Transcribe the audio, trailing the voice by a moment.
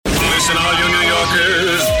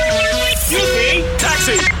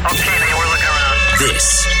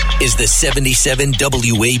is the 77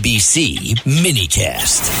 WABC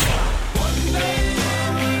minicast.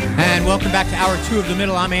 And welcome back to Hour 2 of The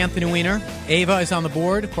Middle. I'm Anthony Weiner. Ava is on the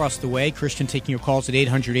board across the way. Christian taking your calls at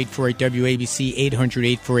 800-848-WABC,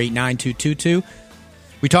 800-848-9222.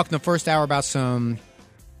 We talked in the first hour about some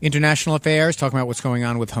international affairs, talking about what's going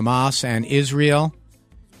on with Hamas and Israel.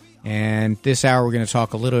 And this hour we're going to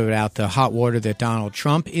talk a little bit about the hot water that Donald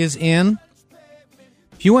Trump is in.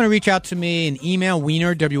 If you want to reach out to me, an email,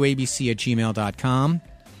 Weiner, WABC@gmail.com.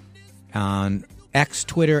 On X,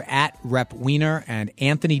 Twitter, @Rep Weiner, and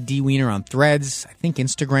Anthony D. Weiner on Threads. I think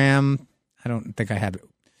Instagram. I don't think I have it.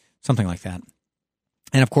 Something like that.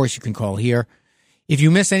 And, of course, you can call here. If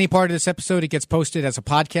you miss any part of this episode, it gets posted as a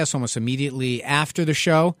podcast almost immediately after the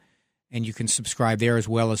show. And you can subscribe there as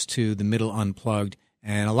well as to The Middle Unplugged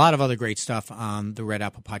and a lot of other great stuff on the Red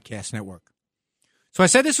Apple Podcast Network. So I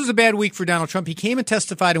said this was a bad week for Donald Trump. He came and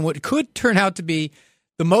testified in what could turn out to be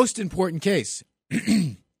the most important case.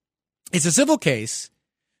 It's a civil case,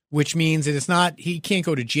 which means that it's not, he can't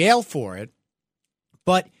go to jail for it,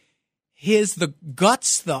 but the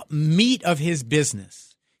guts, the meat of his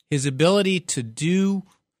business, his ability to do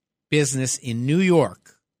business in New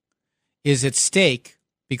York is at stake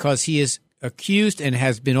because he is accused and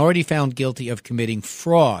has been already found guilty of committing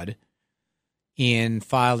fraud in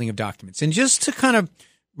filing of documents. And just to kind of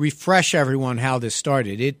refresh everyone how this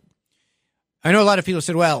started, I know a lot of people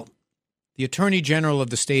said, well, the Attorney General of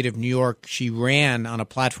the state of New York, she ran on a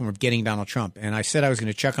platform of getting Donald Trump. And I said I was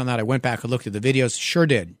going to check on that. I went back and looked at the videos. Sure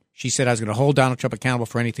did. She said I was going to hold Donald Trump accountable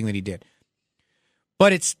for anything that he did.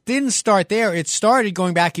 But it didn't start there. It started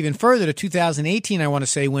going back even further to 2018, I want to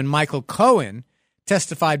say, when Michael Cohen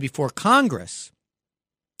testified before Congress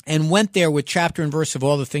and went there with chapter and verse of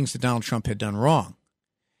all the things that Donald Trump had done wrong.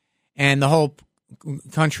 And the whole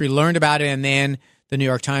country learned about it, and then the New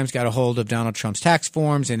York Times got a hold of Donald Trump's tax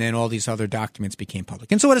forms, and then all these other documents became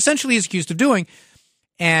public. And so what essentially he's accused of doing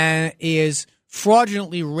is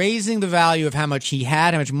fraudulently raising the value of how much he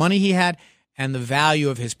had, how much money he had, and the value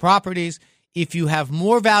of his properties. If you have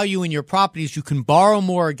more value in your properties, you can borrow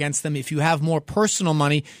more against them. If you have more personal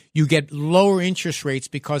money, you get lower interest rates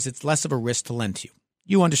because it's less of a risk to lend to you.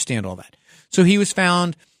 You understand all that. So he was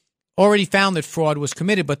already found that fraud was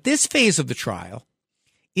committed. But this phase of the trial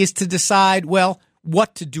is to decide, well,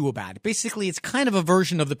 what to do about it. Basically, it's kind of a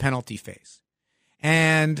version of the penalty phase.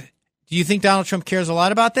 And do you think Donald Trump cares a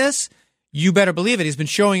lot about this? You better believe it. He's been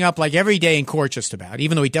showing up like every day in court just about,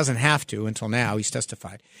 even though he doesn't have to until now. He's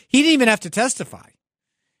testified. He didn't even have to testify,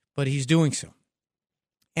 but he's doing so.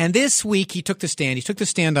 And this week he took the stand. He took the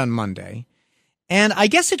stand on Monday. And I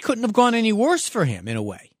guess it couldn't have gone any worse for him in a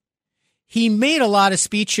way. He made a lot of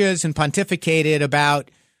speeches and pontificated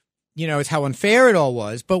about, it's how unfair it all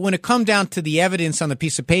was. But when it come down to the evidence on the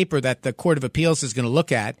piece of paper that the Court of Appeals is going to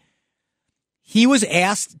look at, he was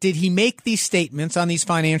asked, did he make these statements on these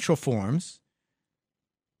financial forms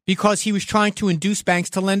because he was trying to induce banks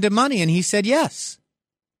to lend him money? And he said yes.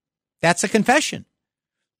 That's a confession.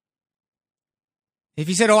 If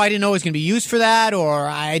he said, I didn't know it was going to be used for that, or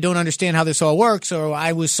I don't understand how this all works, or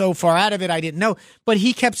I was so far out of it, I didn't know. But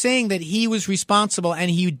he kept saying that he was responsible and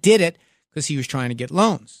he did it because he was trying to get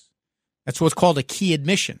loans. That's what's called a key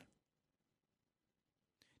admission.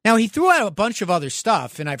 Now, he threw out a bunch of other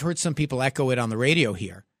stuff, and I've heard some people echo it on the radio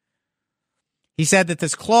here. He said that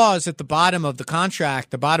this clause at the bottom of the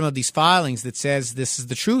contract, the bottom of these filings that says this is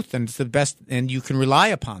the truth and it's the best and you can rely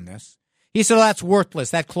upon this. He said, that's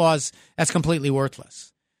worthless. That clause, that's completely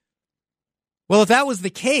worthless. Well, if that was the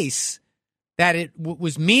case, that it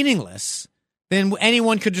was meaningless, then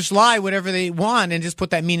anyone could just lie whatever they want and just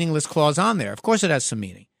put that meaningless clause on there. Of course it has some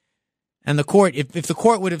meaning. And the court, if the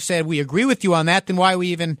court would have said, we agree with you on that, then why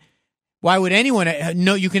would anyone,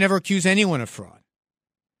 no, you can never accuse anyone of fraud.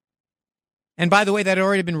 And by the way, that had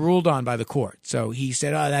already been ruled on by the court. So he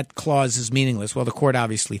said, that clause is meaningless. Well, the court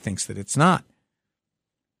obviously thinks that it's not.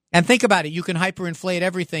 And think about it. You can hyperinflate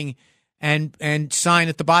everything and sign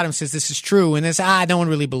at the bottom says this is true. And this, no one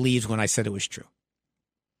really believes when I said it was true.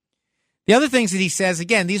 The other things that he says,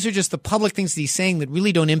 again, these are just the public things that he's saying that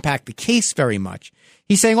really don't impact the case very much.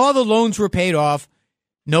 He's saying all the loans were paid off.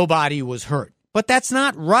 Nobody was hurt. But that's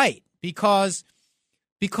not right because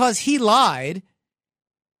he lied.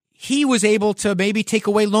 He was able to maybe take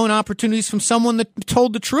away loan opportunities from someone that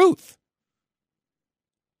told the truth.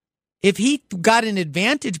 If he got an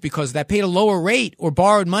advantage because that paid a lower rate or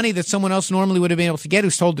borrowed money that someone else normally would have been able to get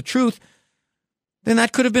who's told the truth, then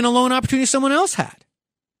that could have been a loan opportunity someone else had.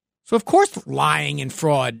 So, of course, lying and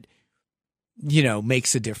fraud,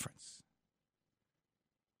 makes a difference.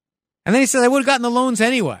 And then he said, I would have gotten the loans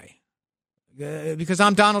anyway. because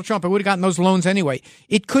I'm Donald Trump. I would have gotten those loans anyway.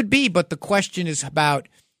 It could be, but the question is about,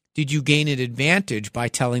 did you gain an advantage by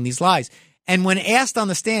telling these lies? And when asked on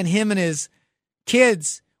the stand, him and his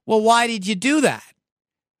kids, well, why did you do that?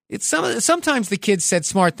 Sometimes the kids said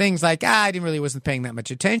smart things like, I wasn't paying that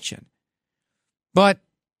much attention. But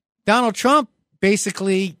Donald Trump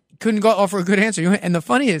basically couldn't offer a good answer. And the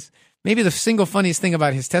funniest, maybe the single funniest thing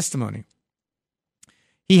about his testimony,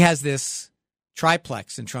 he has this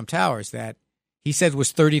triplex in Trump Towers that he said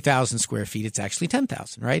was 30,000 square feet. It's actually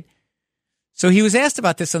 10,000, right? So he was asked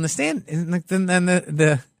about this on the stand, and then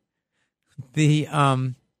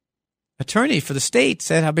the attorney for the state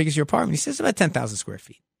said, how big is your apartment? He says about 10,000 square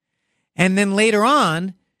feet. And then later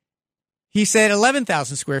on, he said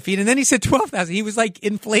 11,000 square feet, and then he said 12,000. He was like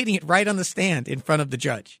inflating it right on the stand in front of the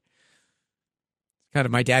judge. Kind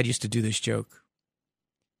of, my dad used to do this joke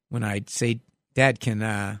when I'd say, Dad, can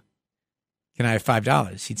I have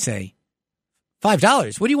 $5? He'd say,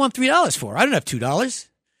 $5? What do you want $3 for? I don't have $2.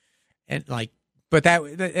 And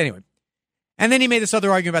anyway. And then he made this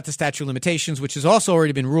other argument about the statute of limitations, which has also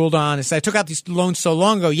already been ruled on. He said, I took out these loans so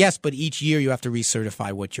long ago. Yes, but each year you have to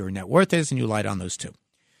recertify what your net worth is, and you lied on those too.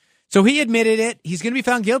 So he admitted it. He's going to be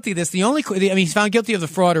found guilty of this. He's found guilty of the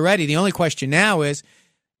fraud already. The only question now is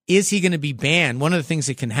he going to be banned? One of the things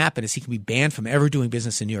that can happen is he can be banned from ever doing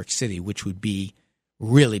business in New York City, which would be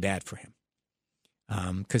really bad for him.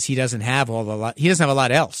 Because he doesn't have a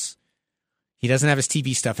lot else. He doesn't have his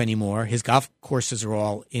TV stuff anymore. His golf courses are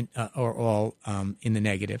all in the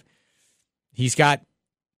negative. He's got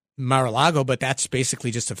Mar-a-Lago, but that's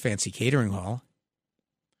basically just a fancy catering hall.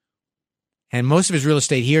 And most of his real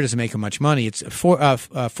estate here doesn't make him much money. It's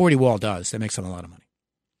 40 Wall does. That makes him a lot of money.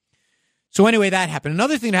 So anyway, that happened.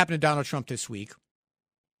 Another thing that happened to Donald Trump this week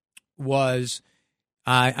was,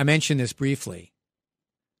 I mentioned this briefly,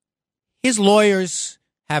 his lawyers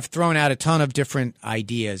have thrown out a ton of different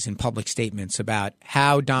ideas in public statements about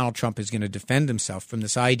how Donald Trump is going to defend himself from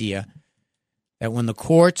this idea that when the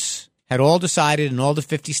courts had all decided in all the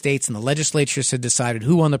 50 states and the legislatures had decided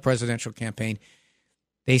who won the presidential campaign,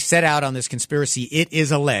 they set out on this conspiracy. It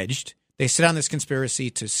is alleged. They set on this conspiracy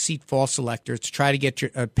to seat false electors, to try to get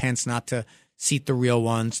Pence not to seat the real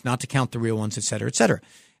ones, not to count the real ones, et cetera, et cetera.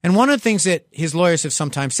 And one of the things that his lawyers have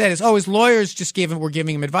sometimes said is, his lawyers just were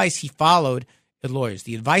giving him advice. He followed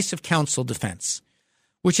the advice of counsel defense,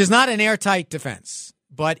 which is not an airtight defense,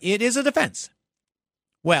 but it is a defense.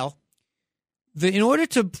 Well, in order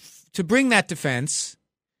to bring that defense,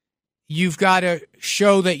 you've got to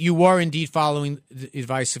show that you were indeed following the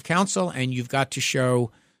advice of counsel, and you've got to show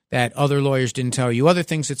that other lawyers didn't tell you other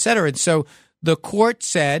things, et cetera. And so the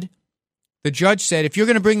judge said, if you're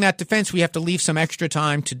going to bring that defense, we have to leave some extra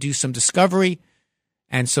time to do some discovery,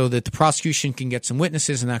 and so that the prosecution can get some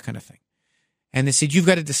witnesses and that kind of thing. And they said, you've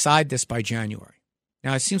got to decide this by January.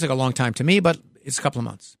 Now, it seems like a long time to me, but it's a couple of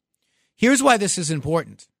months. Here's why this is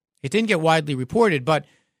important. It didn't get widely reported, but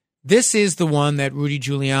this is the one that Rudy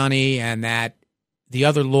Giuliani and that the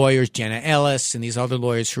other lawyers, Jenna Ellis and these other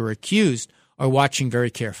lawyers who are accused, are watching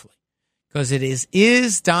very carefully. Because it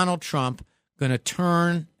is Donald Trump going to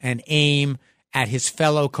turn and aim at his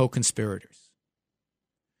fellow co-conspirators?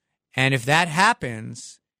 And if that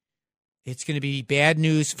happens, it's going to be bad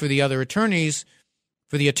news for the other attorneys,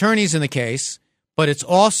 for the attorneys in the case, but it's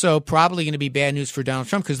also probably going to be bad news for Donald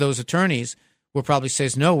Trump because those attorneys will probably say,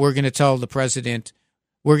 no, we're going to tell the president,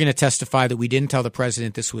 we're going to testify that we didn't tell the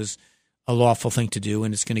president this was a lawful thing to do,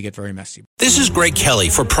 and it's going to get very messy. This is Greg Kelly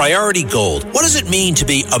for Priority Gold. What does it mean to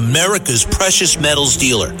be America's precious metals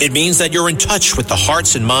dealer? It means that you're in touch with the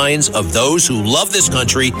hearts and minds of those who love this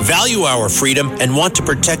country, value our freedom, and want to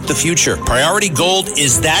protect the future. Priority Gold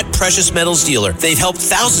is that precious metals dealer. They've helped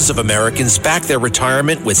thousands of Americans back their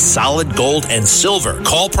retirement with solid gold and silver.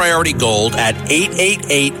 Call Priority Gold at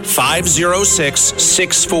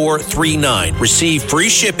 888-506-6439. Receive free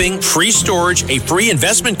shipping, free storage, a free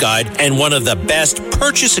investment guide, and one of the best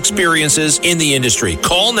purchase experiences in the industry.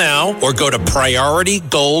 Call now or go to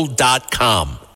PriorityGold.com.